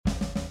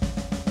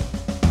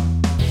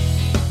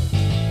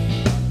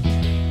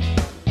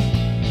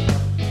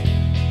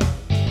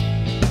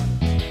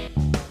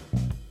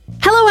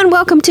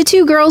welcome to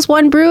Two Girls,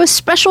 One Brew, a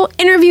special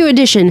interview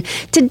edition.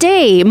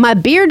 Today, my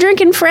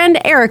beer-drinking friend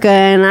Erica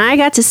and I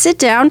got to sit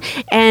down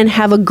and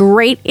have a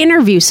great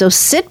interview, so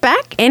sit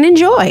back and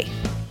enjoy.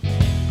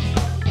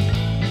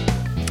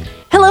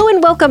 Hello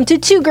and welcome to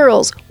Two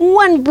Girls,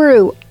 One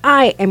Brew.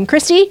 I am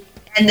Christy.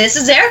 And this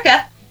is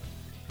Erica.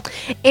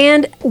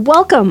 And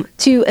welcome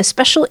to a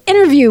special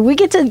interview. We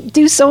get to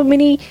do so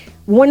many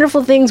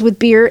wonderful things with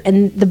beer,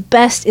 and the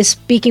best is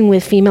speaking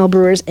with female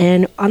brewers.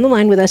 And on the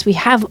line with us, we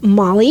have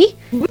Molly,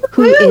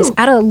 who is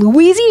out of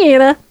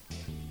Louisiana.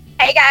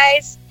 Hey,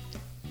 guys.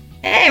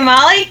 Hey,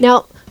 Molly.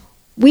 Now,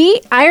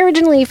 I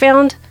originally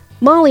found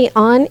Molly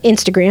on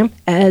Instagram,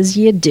 as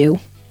you do.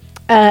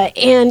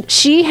 And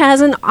she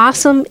has an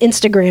awesome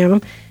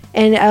Instagram.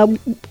 And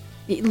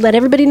let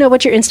everybody know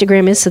what your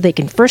Instagram is so they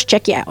can first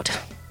check you out.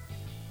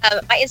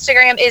 My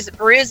Instagram is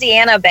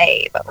Bruziana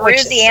Babe.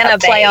 Bruziana Babe.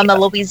 Play on the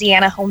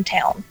Louisiana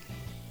hometown.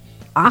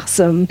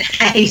 Awesome.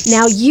 Nice.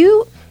 Now,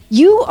 you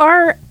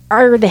are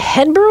the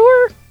head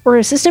brewer or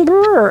assistant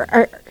brewer?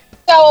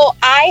 So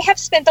I have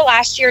spent the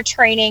last year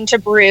training to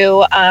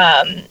brew,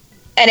 and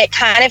it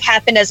kind of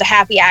happened as a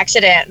happy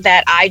accident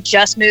that I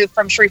just moved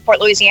from Shreveport,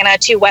 Louisiana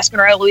to West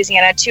Monroe,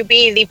 Louisiana to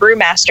be the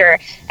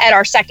brewmaster at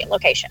our second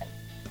location.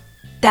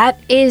 That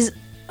is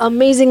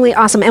amazingly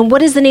awesome. And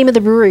what is the name of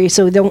the brewery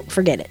so don't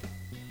forget it?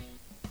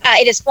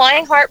 It is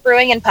Flying Heart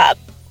Brewing and Pub.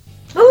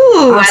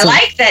 Ooh, Awesome. I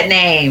like that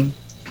name.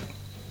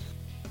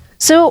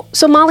 So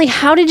Molly,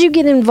 how did you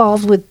get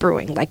involved with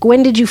brewing? Like,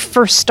 when did you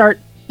first start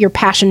your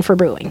passion for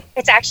brewing?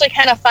 It's actually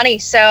kind of funny.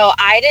 So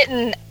I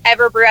didn't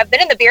ever brew. I've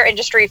been in the beer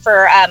industry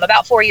for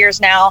about 4 years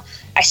now.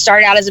 I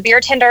started out as a beer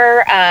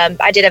tender.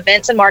 I did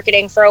events and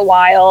marketing for a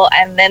while,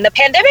 and then the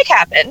pandemic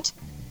happened.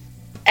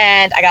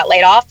 And I got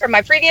laid off from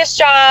my previous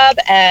job,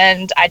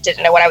 and I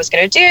didn't know what I was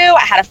going to do.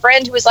 I had a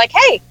friend who was like,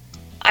 hey,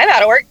 I'm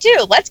out of work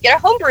too. Let's get a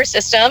homebrew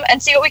system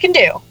and see what we can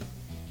do.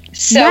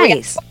 So we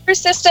got a homebrew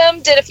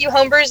system, did a few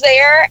homebrews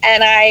there,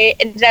 and I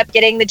ended up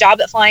getting the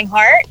job at Flying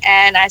Heart.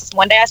 And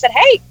one day I said,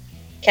 hey,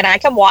 can I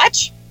come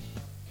watch?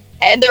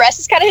 And the rest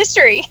is kind of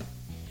history.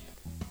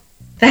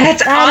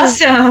 That's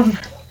awesome.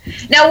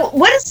 Now,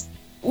 what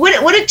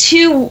do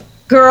two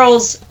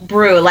girls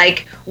brew?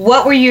 Like,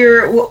 what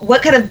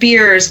kind of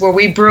beers were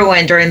we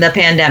brewing during the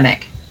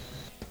pandemic?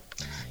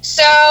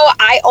 So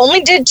I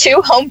only did 3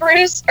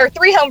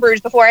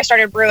 homebrews before I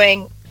started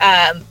brewing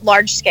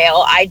large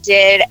scale.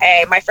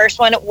 My first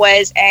one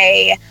was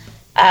a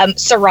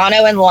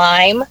Serrano and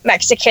Lime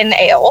Mexican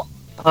ale.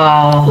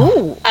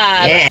 Oh,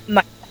 yeah.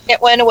 My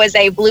second one was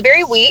a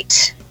blueberry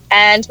wheat,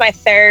 and my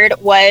third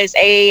was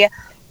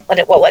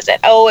what was it?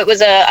 Oh, it was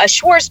a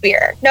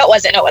Schwarzbier. No, it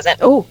wasn't.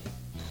 Oh,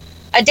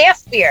 a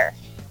Daft beer.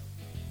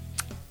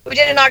 We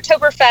did an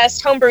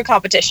Oktoberfest homebrew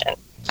competition.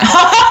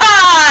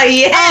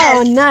 Yes.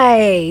 Oh,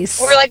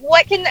 nice. We're like,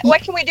 what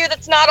can we do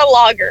that's not a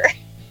lager?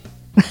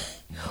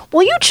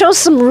 Well, you chose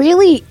some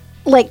really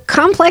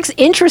complex,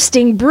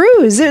 interesting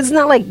brews. It's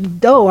not like,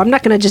 I'm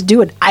not going to just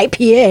do an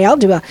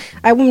IPA.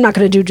 I'm not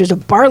going to do just a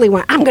barley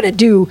one. I'm going to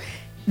do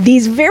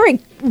these very,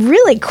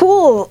 really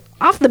cool,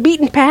 off the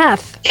beaten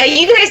path. Yeah,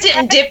 you guys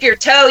didn't dip your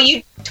toe.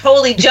 You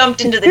totally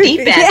jumped into the deep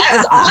end. Yeah. That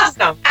was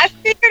awesome. I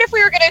figured if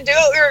we were going to do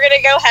it, we were going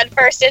to go head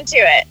first into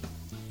it.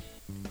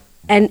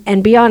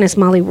 And be honest,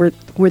 Molly, were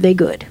they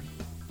good?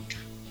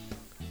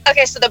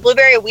 Okay, so the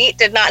blueberry wheat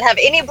did not have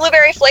any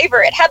blueberry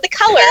flavor. It had the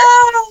color,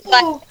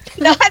 but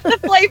not the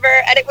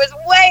flavor, and it was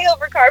way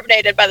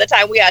overcarbonated by the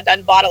time we got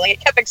done bottling. It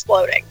kept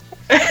exploding.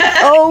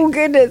 Oh,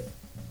 goodness.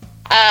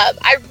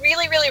 I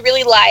really, really,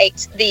 really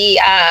liked the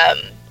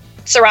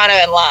Serrano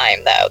and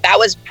Lime, though. That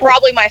was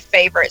probably my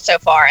favorite so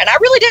far, and I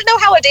really didn't know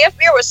how a Daft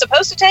beer was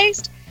supposed to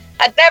taste.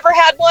 I'd never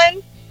had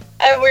one,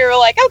 and we were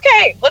like,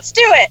 okay, let's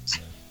do it.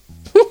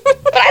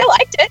 But I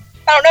liked it.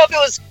 I don't know if it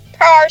was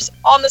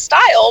on the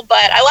style,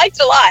 but I liked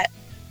it a lot.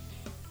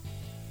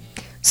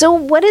 So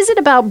what is it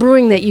about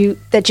brewing that you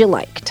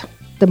liked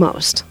the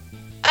most?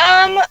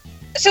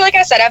 So like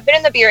I said, I've been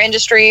in the beer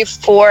industry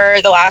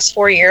for the last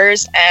 4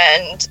 years,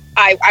 and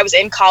I was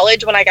in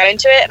college when I got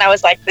into it, and I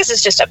was like, this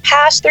is just a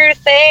pass-through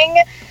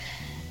thing.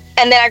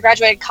 And then I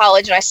graduated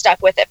college, and I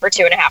stuck with it for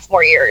 2.5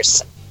 more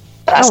years.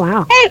 But Oh,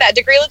 wow. Hey, that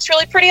degree looks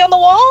really pretty on the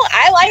wall.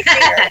 I like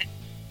beer.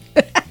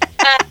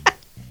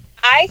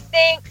 I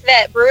think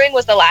that brewing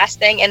was the last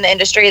thing in the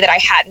industry that I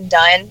hadn't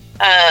done.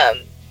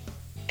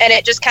 And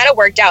it just kind of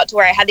worked out to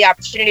where I had the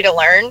opportunity to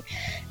learn.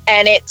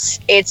 And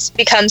it's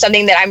become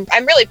something that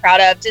I'm really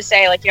proud of, to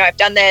say, like, I've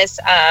done this.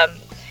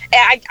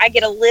 I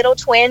get a little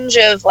twinge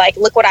of like,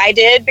 look what I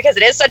did, because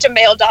it is such a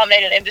male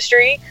dominated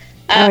industry.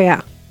 Oh,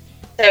 yeah.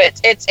 So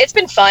it's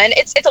been fun.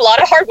 It's a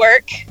lot of hard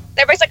work.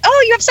 Everybody's like,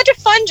 oh, you have such a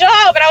fun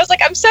job. And I was like,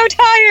 I'm so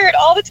tired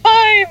all the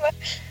time.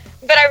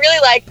 But I really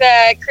like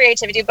the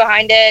creativity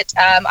behind it.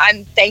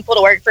 I'm thankful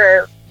to work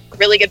for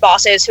really good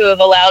bosses who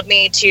have allowed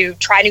me to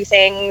try new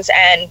things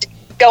and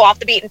go off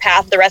the beaten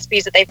path of the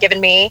recipes that they've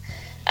given me.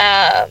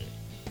 I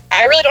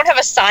really don't have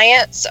a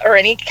science or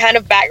any kind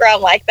of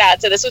background like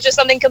that. So this was just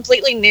something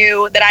completely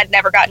new that I'd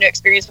never gotten to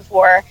experience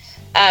before.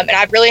 And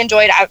I've really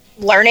enjoyed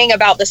learning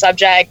about the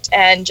subject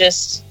and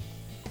just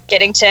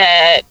getting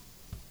to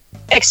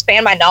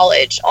expand my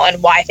knowledge on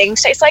why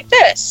things taste like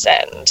this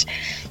and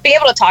being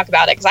able to talk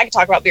about it, because I could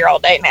talk about beer all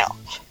day now.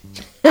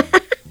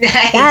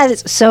 That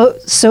is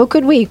so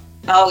could we.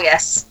 Oh,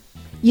 yes.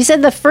 You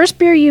said the first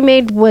beer you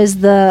made was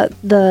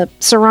the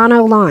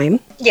Serrano Lime.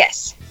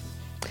 Yes.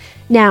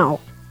 Now,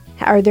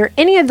 are there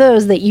any of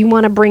those that you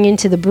want to bring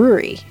into the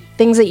brewery?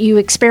 Things that you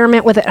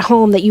experiment with at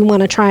home that you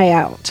want to try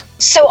out?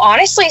 So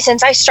honestly,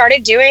 since I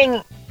started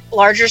doing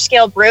larger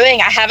scale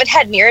brewing, I haven't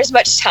had near as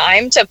much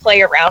time to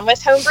play around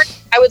with homebrew.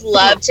 I would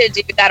love to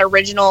do that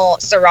original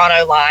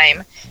Serrano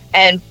Lime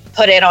and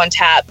put it on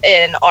tap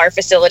in our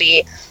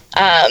facility,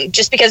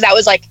 just because that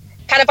was like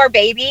kind of our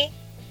baby,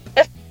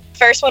 the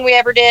first one we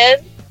ever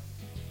did.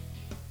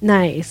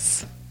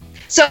 Nice.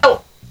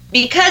 So,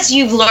 because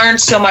you've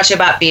learned so much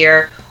about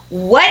beer,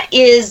 what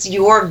is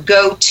your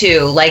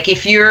go-to? Like,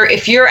 if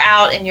you're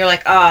out and you're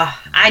like, oh,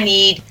 I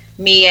need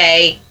me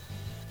a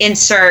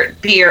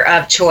insert beer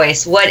of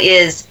choice, what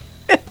is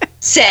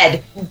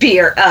said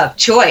beer of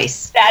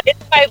choice? That is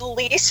my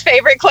least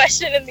favorite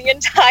question in the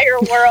entire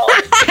world.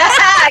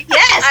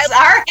 Yes,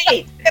 all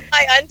right.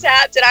 My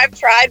Untapped, and I've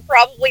tried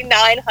probably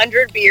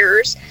 900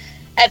 beers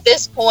at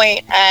this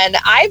point, and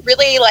I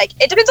really like,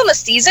 it depends on the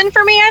season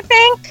for me, I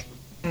think.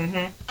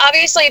 Mm-hmm.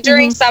 Obviously,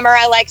 during summer,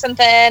 I like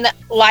something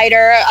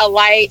lighter, a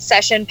light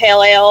session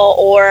pale ale,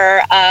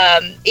 or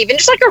even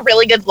just like a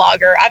really good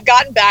lager. I've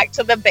gotten back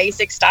to the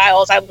basic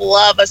styles. I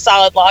love a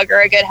solid lager,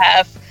 a good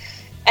hef.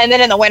 And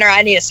then in the winter,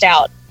 I need a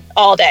stout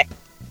all day.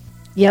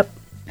 Yep.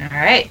 All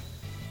right.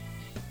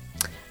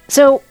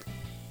 So,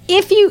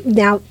 if you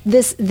now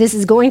this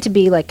is going to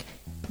be like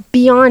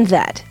beyond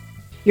that.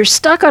 You're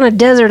stuck on a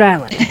desert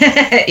island.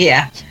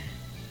 Yeah.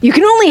 You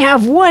can only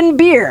have one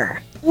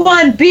beer.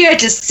 One beer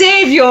to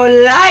save your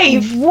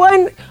life.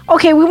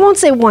 Okay, we won't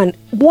say one.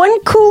 One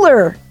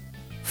cooler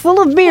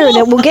full of beer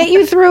that will get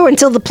you through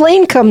until the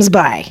plane comes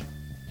by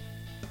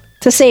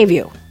to save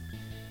you.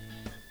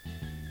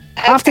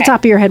 Okay. Off the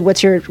top of your head,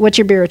 what's your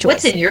beer of choice?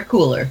 What's in your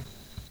cooler?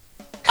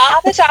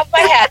 Off the top of my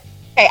head.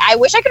 Okay, I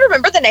wish I could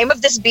remember the name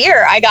of this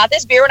beer. I got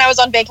this beer when I was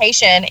on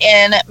vacation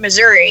in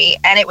Missouri,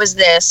 and it was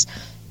this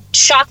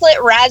chocolate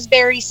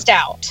raspberry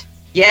stout.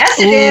 Yes,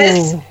 it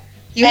is.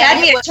 You And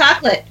had me it at was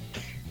chocolate.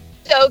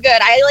 so good.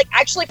 I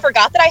actually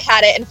forgot that I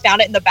had it and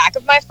found it in the back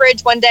of my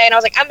fridge one day, and I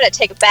was like, I'm going to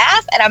take a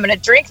bath and I'm going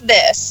to drink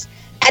this.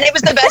 And it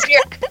was the best beer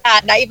I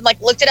had. And I even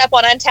looked it up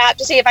on Untapped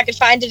to see if I could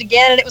find it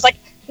again, and it was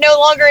no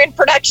longer in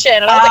production.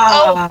 And I was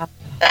like, oh,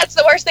 that's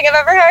the worst thing I've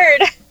ever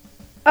heard.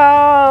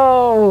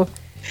 Oh.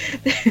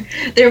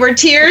 There were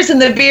tears in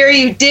the beer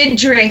you did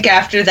drink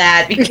after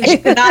that because you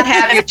could not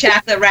have your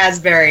chocolate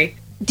raspberry.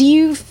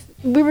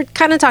 We were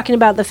kind of talking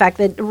about the fact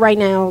that right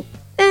now,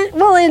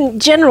 in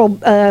general,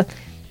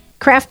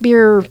 craft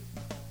beer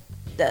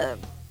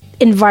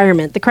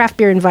environment, the craft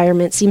beer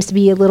environment seems to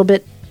be a little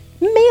bit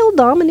male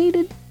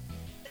dominated.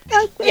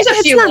 There's a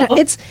few.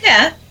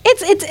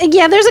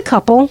 There's a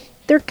couple.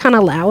 They're kind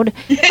of loud.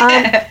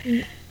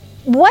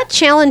 What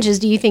challenges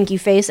do you think you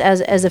face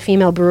as a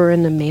female brewer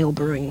in the male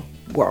brewing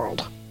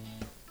world?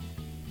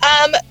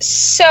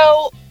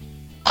 So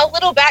a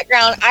little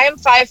background. I am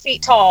 5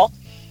 feet tall.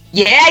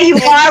 Yeah, you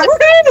are.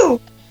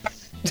 Woo!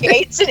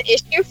 It's an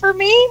issue for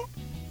me.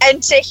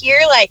 And to hear,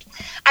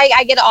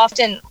 I get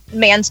often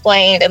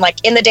mansplained, and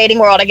in the dating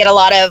world, I get a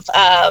lot of,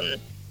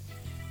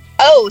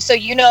 oh, so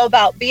you know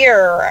about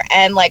beer,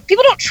 and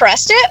people don't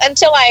trust it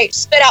until I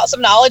spit out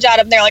some knowledge out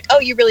of them. They're like, oh,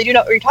 you really do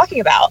know what you're talking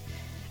about.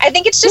 I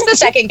think it's just the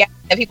second guess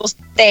that people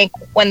think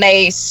when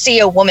they see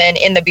a woman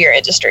in the beer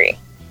industry.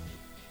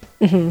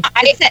 Mm-hmm.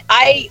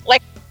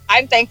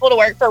 I'm thankful to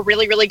work for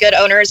really, really good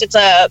owners.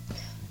 I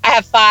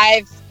have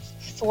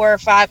 4 or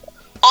 5.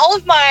 All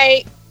of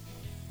my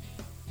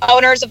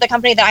owners of the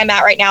company that I'm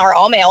at right now are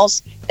all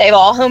males. They've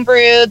all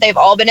homebrewed. They've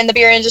all been in the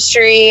beer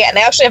industry, and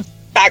they actually have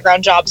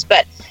background jobs.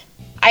 But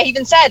I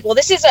even said, well,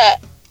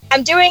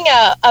 I'm doing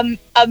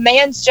a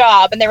man's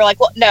job. And they were like,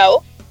 well,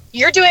 no,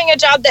 you're doing a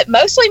job that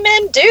mostly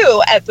men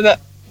do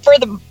for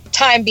the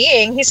time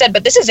being. He said,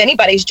 but this is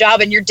anybody's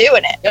job, and you're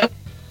doing it.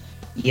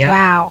 Yeah.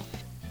 Wow.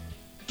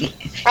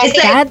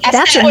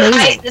 That's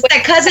amazing. It's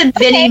that cousin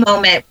Vinny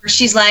moment where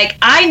she's like,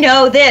 I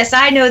know this,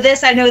 I know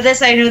this, I know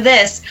this, I know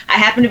this. I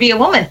happen to be a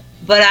woman,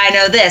 but I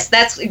know this.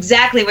 That's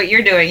exactly what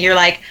you're doing. You're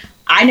like,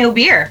 I know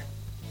beer.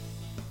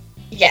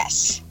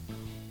 Yes.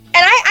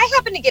 And I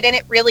happened to get in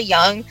it really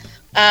young.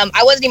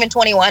 I wasn't even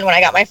 21 when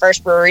I got my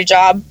first brewery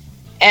job.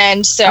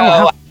 And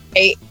so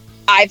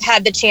I've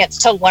had the chance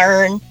to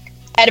learn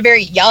at a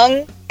very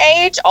young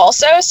age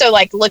also. So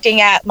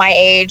looking at my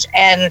age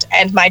and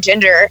my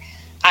gender,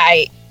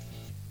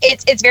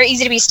 it's very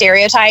easy to be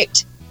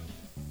stereotyped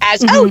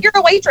as, oh, you're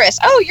a waitress.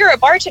 Oh, you're a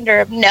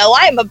bartender. No,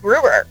 I'm a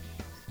brewer.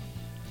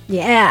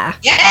 Yeah.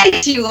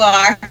 Yes, you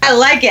are. I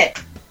like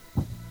it.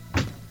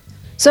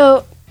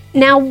 So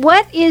now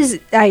what is,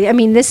 I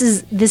mean, this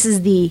is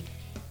the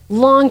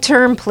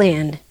long-term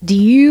plan. Do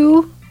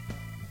you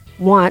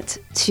want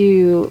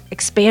to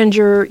expand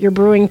your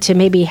brewing to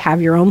maybe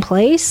have your own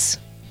place?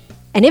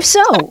 And if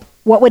so,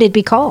 what would it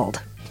be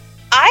called?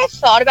 I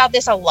thought about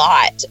this a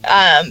lot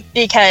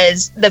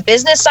because the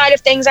business side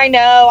of things I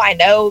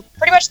know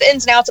pretty much the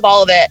ins and outs of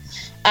all of it.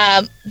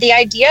 The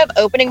idea of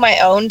opening my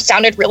own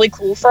sounded really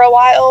cool for a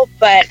while,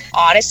 but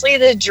honestly,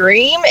 the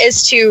dream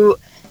is to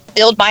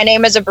build my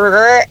name as a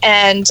brewer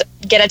and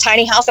get a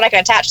tiny house that I can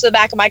attach to the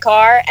back of my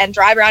car and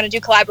drive around and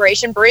do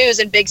collaboration brews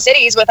in big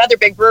cities with other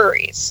big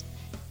breweries.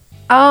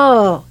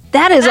 Oh,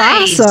 that is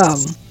Nice.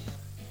 awesome.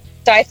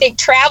 So I think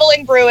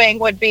traveling brewing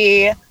would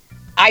be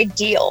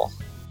ideal.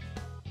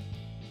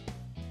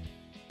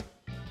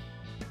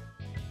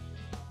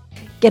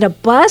 Get a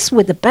bus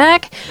with the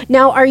back.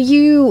 Now, are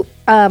you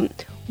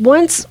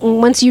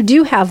once you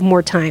do have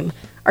more time?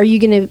 Are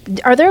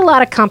there a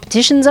lot of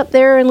competitions up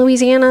there in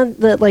Louisiana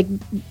that like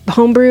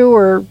homebrew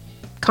or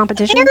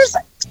competitions?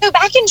 So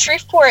back in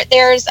Shreveport,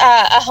 there's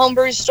a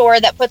homebrew store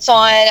that puts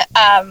on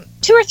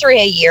 2 or 3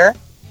 a year.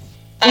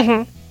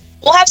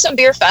 We'll have some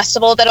beer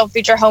festival that'll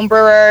feature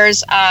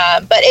homebrewers,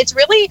 but it's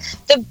really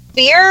the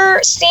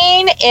beer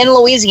scene in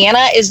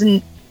Louisiana is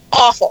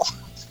awful.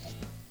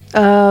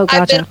 Oh,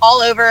 gotcha. I've been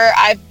all over.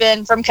 I've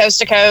been from coast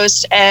to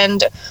coast,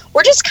 and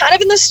we're just kind of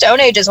in the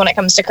Stone Ages when it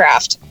comes to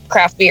craft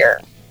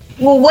beer.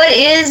 Well, what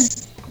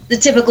is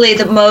typically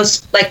the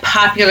most like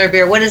popular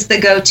beer? What is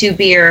the go-to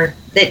beer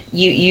that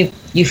you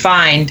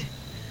find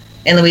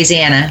in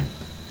Louisiana?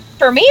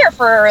 For me or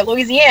for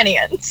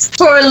Louisianians?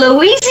 For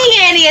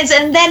Louisianians,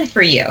 and then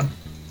for you.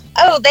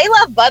 Oh, they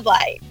love Bud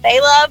Light.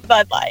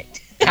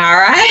 All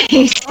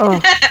right.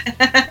 Oh,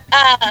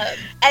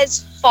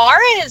 As far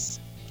as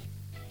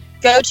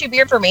go-to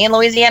beer for me in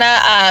Louisiana,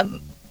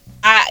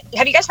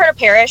 have you guys heard of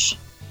Parrish?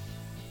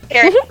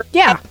 Parrish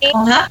yeah. Company?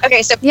 Uh-huh.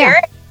 Okay, so Yeah.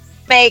 Parrish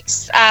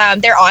makes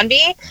their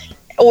Envy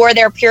or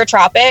their Pure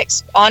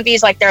Tropics. Envy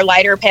is like their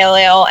lighter pale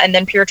ale, and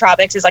then Pure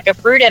Tropics is like a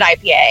fruited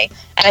IPA.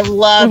 And I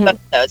love both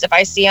of those. If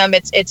I see them,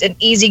 it's an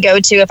easy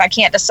go-to. If I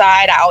can't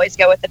decide, I always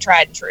go with the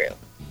tried and true.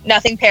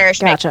 Nothing Parrish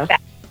Gotcha. makes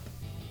that.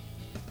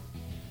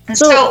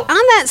 So on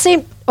that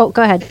same, go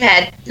ahead. Go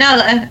ahead.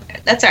 No,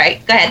 that's all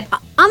right. Go ahead.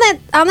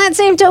 On that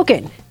same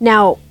token,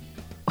 now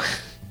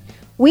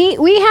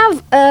we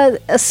have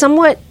a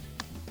somewhat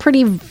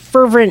pretty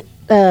fervent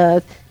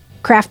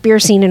craft beer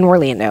scene in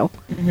Orlando.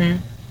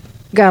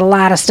 Got a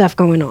lot of stuff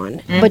going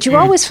on, but you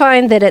always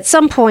find that at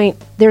some point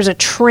there's a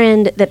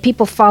trend that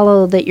people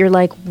follow that you're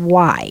like,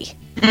 why?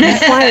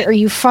 Why are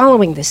you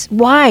following this?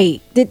 Why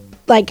did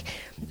like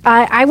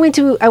I went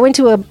to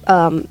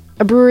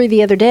a brewery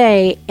the other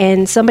day,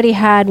 and somebody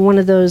had one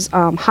of those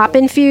hop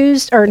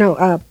infused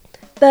the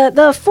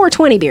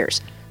 420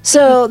 beers.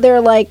 So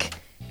they're like,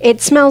 it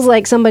smells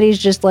like somebody's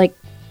just like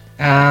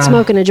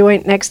smoking a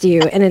joint next to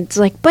you, and it's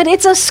like, but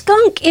it's a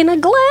skunk in a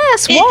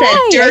glass.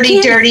 Why? It's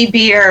a dirty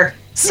beer.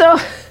 So,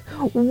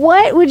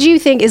 what would you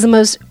think is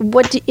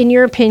in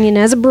your opinion,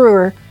 as a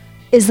brewer,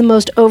 is the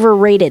most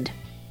overrated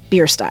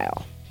beer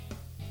style?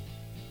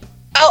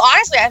 Oh,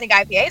 honestly, I think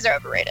IPAs are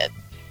overrated.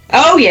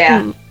 Oh,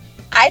 yeah.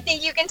 I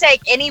think you can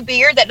take any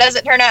beer that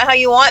doesn't turn out how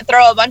you want,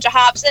 throw a bunch of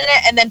hops in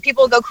it, and then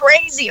people go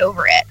crazy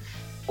over it.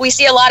 We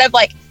see a lot of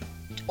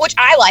which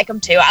I like them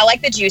too. I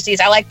like the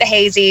juicies, I like the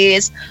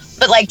hazies,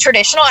 but like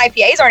traditional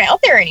IPAs aren't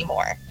out there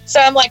anymore. So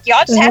I'm like,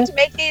 y'all just have to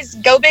make these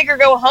go big or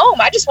go home.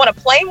 I just want a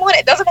plain one.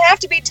 It doesn't have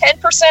to be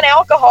 10%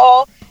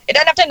 alcohol. It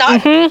doesn't have to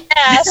knock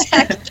ass.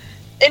 I can just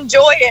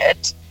enjoy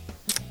it.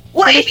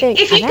 Well,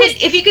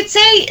 if you could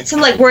say some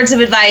like words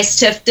of advice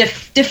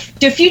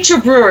to future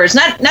brewers,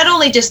 not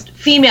only just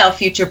female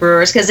future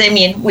brewers, because I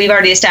mean we've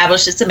already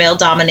established it's a male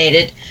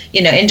dominated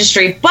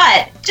industry,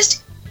 but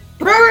just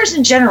brewers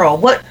in general.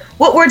 What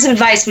words of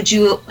advice would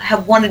you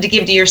have wanted to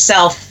give to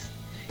yourself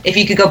if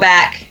you could go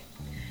back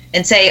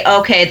and say,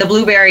 okay, the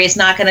blueberry is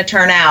not going to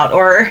turn out,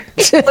 or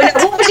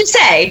what would you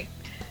say?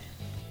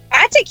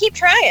 I'd say keep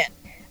trying.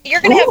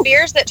 You're going to have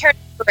beers that turn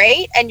out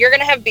great, and you're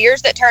going to have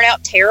beers that turn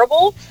out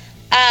terrible.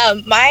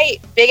 My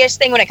biggest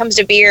thing when it comes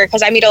to beer,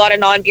 because I meet a lot of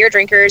non-beer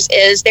drinkers,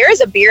 is there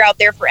is a beer out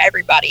there for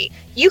everybody.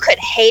 You could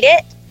hate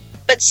it,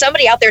 but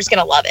somebody out there is going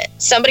to love it.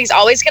 Somebody's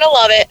always going to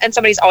love it, and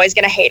somebody's always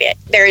going to hate it.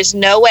 There is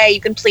no way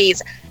you can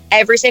please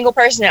every single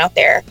person out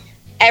there.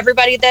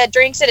 Everybody that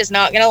drinks it is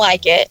not going to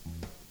like it.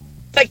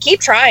 But keep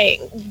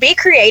trying. Be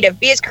creative.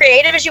 Be as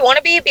creative as you want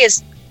to be. Be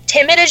as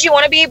timid as you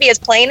want to be as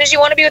plain as you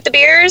want to be with the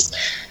beers.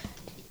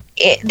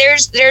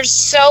 There's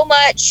so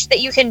much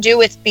that you can do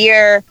with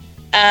beer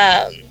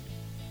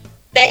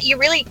that you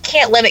really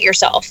can't limit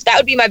yourself. That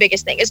would be my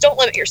biggest thing, is don't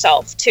limit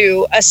yourself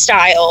to a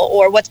style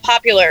or what's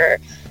popular.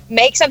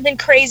 Make something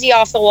crazy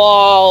off the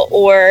wall,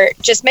 or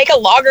just make a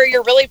lager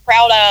you're really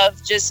proud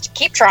of. Just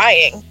keep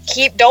trying.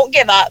 Don't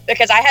give up,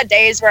 because I had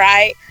days where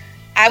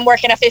I'm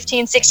working a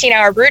 15,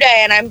 16-hour brew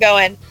day, and I'm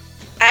going,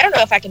 I don't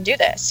know if I can do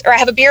this. Or I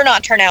have a beer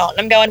not turn out, and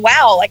I'm going,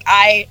 wow, like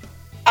I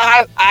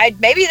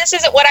maybe this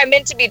isn't what I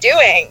meant to be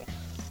doing.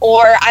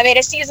 Or I made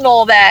a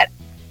seasonal that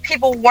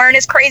people weren't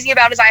as crazy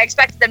about as I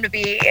expected them to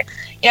be.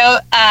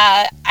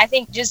 I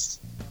think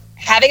just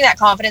having that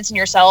confidence in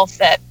yourself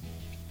that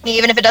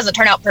even if it doesn't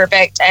turn out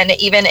perfect, and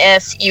even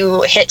if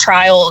you hit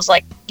trials,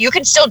 like, you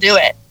can still do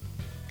it.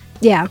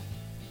 Yeah.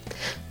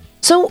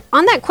 So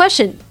on that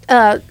question,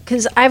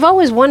 because I've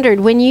always wondered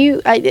when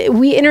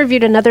we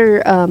interviewed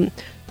another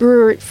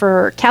brewer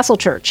for Castle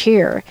Church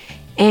here,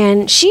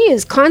 and she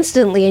is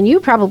constantly, and you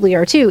probably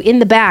are too, in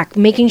the back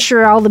making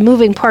sure all the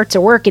moving parts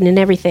are working and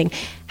everything.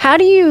 How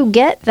do you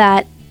get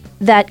that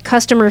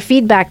customer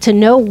feedback to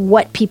know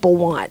what people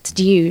want?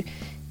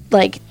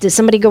 Does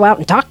somebody go out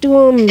and talk to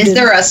them? Is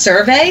there a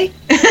survey?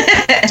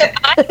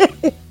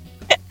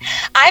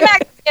 I'm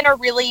actually in a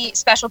really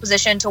special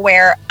position to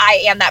where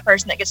I am that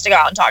person that gets to go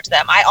out and talk to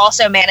them. I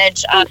also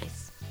manage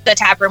the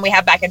tap room we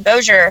have back in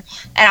Bossier,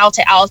 and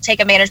I'll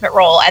take a management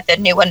role at the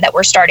new one that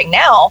we're starting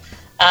now,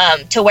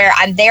 to where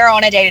I'm there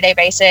on a day-to-day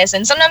basis.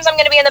 And sometimes I'm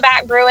going to be in the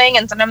back brewing,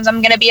 and sometimes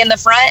I'm going to be in the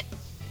front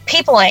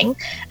peopling.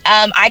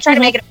 I try to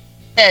make it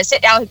to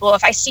sit down with people.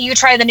 If I see you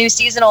try the new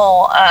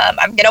seasonal,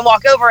 I'm going to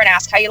walk over and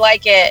ask how you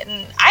like it.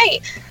 And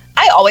I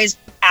always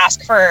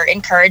ask for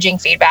encouraging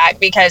feedback,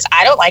 because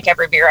I don't like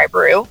every beer I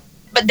brew,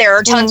 but there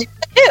are tons of people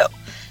that do.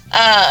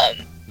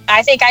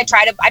 I think I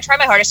try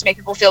my hardest to make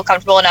people feel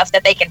comfortable enough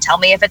that they can tell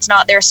me if it's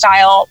not their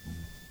style,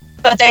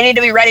 but they need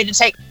to be ready to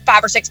take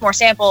 5 or 6 more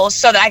samples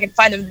so that I can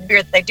find them the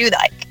beer that they do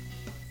like.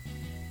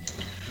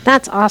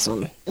 That's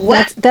awesome.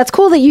 That's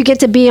cool that you get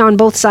to be on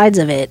both sides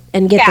of it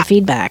and get the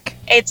feedback.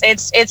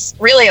 It's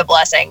really a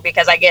blessing,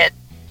 because I get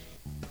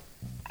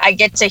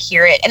to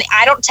hear it, and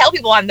I don't tell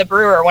people I'm the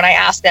brewer when I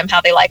ask them how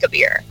they like a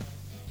beer.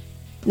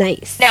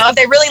 Nice. Now, if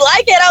they really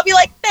like it, I'll be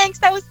like, thanks,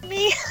 that was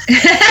me.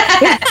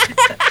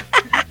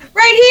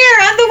 Right here,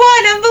 I'm the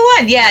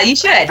one. Yeah, you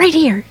should. Right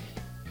here.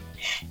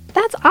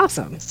 That's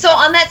awesome. So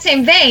on that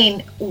same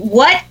vein,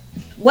 what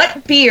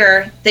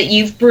beer that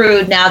you've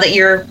brewed now that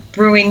you're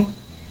brewing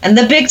and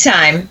the big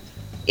time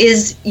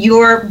is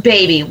your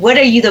baby? What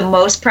are you the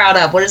most proud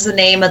of? What is the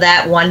name of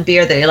that one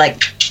beer that you're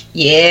like,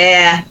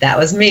 yeah, that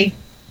was me?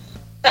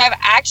 I've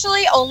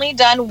actually only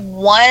done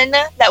one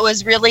that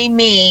was really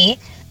me,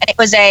 and it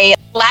was a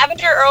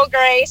lavender Earl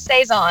Grey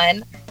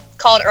Saison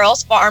called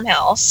Earl's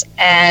Farmhouse,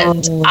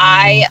 and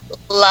I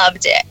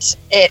loved it.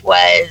 It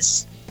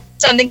was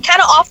something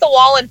kind of off the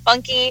wall and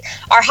funky.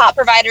 Our hop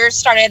providers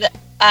started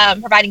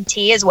providing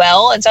tea as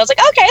well, and so I was like,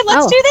 okay,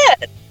 let's do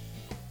this.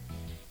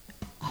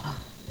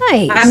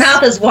 Nice. My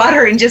mouth is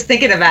watering just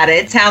thinking about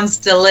it. It sounds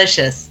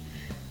delicious.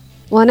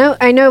 Well,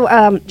 I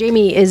know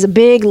Jamie is a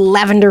big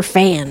lavender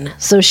fan,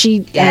 so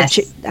she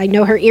I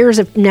know her ears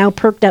have now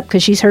perked up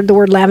because she's heard the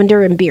word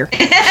lavender and beer.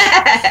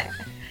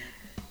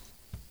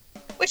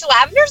 Which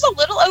lavender's a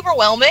little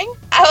overwhelming.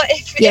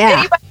 If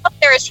anybody out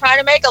there is trying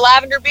to make a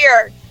lavender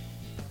beer,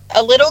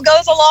 a little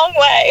goes a long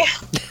way.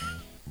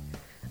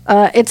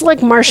 It's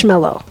like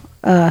marshmallow.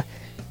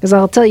 Because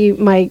I'll tell you,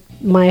 my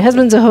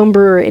husband's a home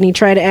brewer, and he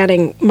tried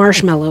adding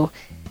marshmallow.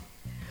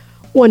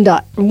 One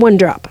drop.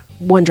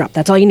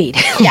 That's all you need.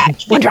 Yeah,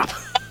 one drop.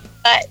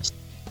 Much.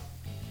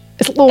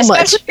 It's a little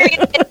much. Especially if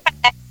you're using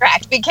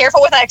extract. Be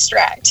careful with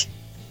extract.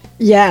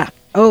 Yeah.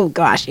 Oh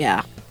gosh.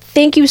 Yeah.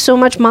 Thank you so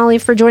much, Molly,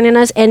 for joining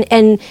us.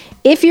 And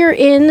if you're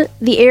in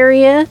the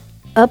area,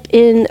 up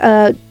in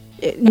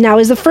now,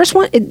 is the first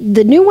one,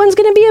 the new one's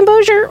going to be in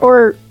Bossier,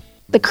 or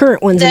the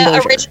current one's in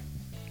Bossier? The original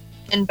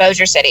in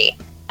Bossier City.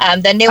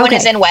 The new one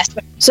is in West.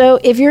 So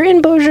if you're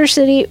in Bossier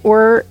City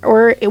or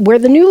where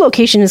the new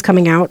location is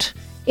coming out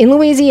in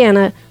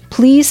Louisiana,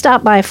 please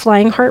stop by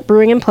Flying Heart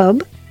Brewing and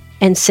Pub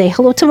and say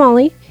hello to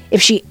Molly.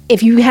 If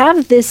you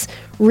have this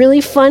really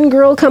fun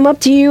girl come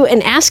up to you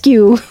and ask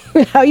you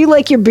how you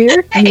like your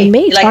beer, hey, you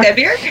like that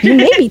beer? You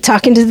may be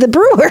talking to the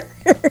brewer.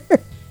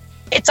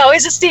 It's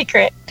always a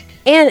secret.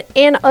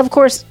 And of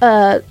course,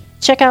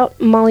 check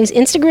out Molly's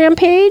Instagram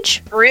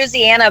page,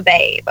 Louisiana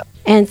Babe.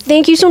 And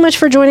thank you so much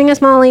for joining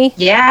us, Molly.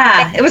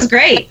 Yeah, it was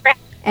great.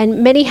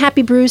 And many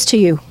happy brews to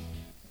you.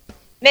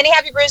 Many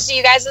happy brews to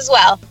you guys as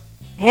well.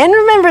 And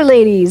remember,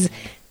 ladies,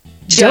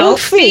 don't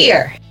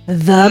fear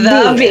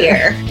the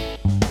beer.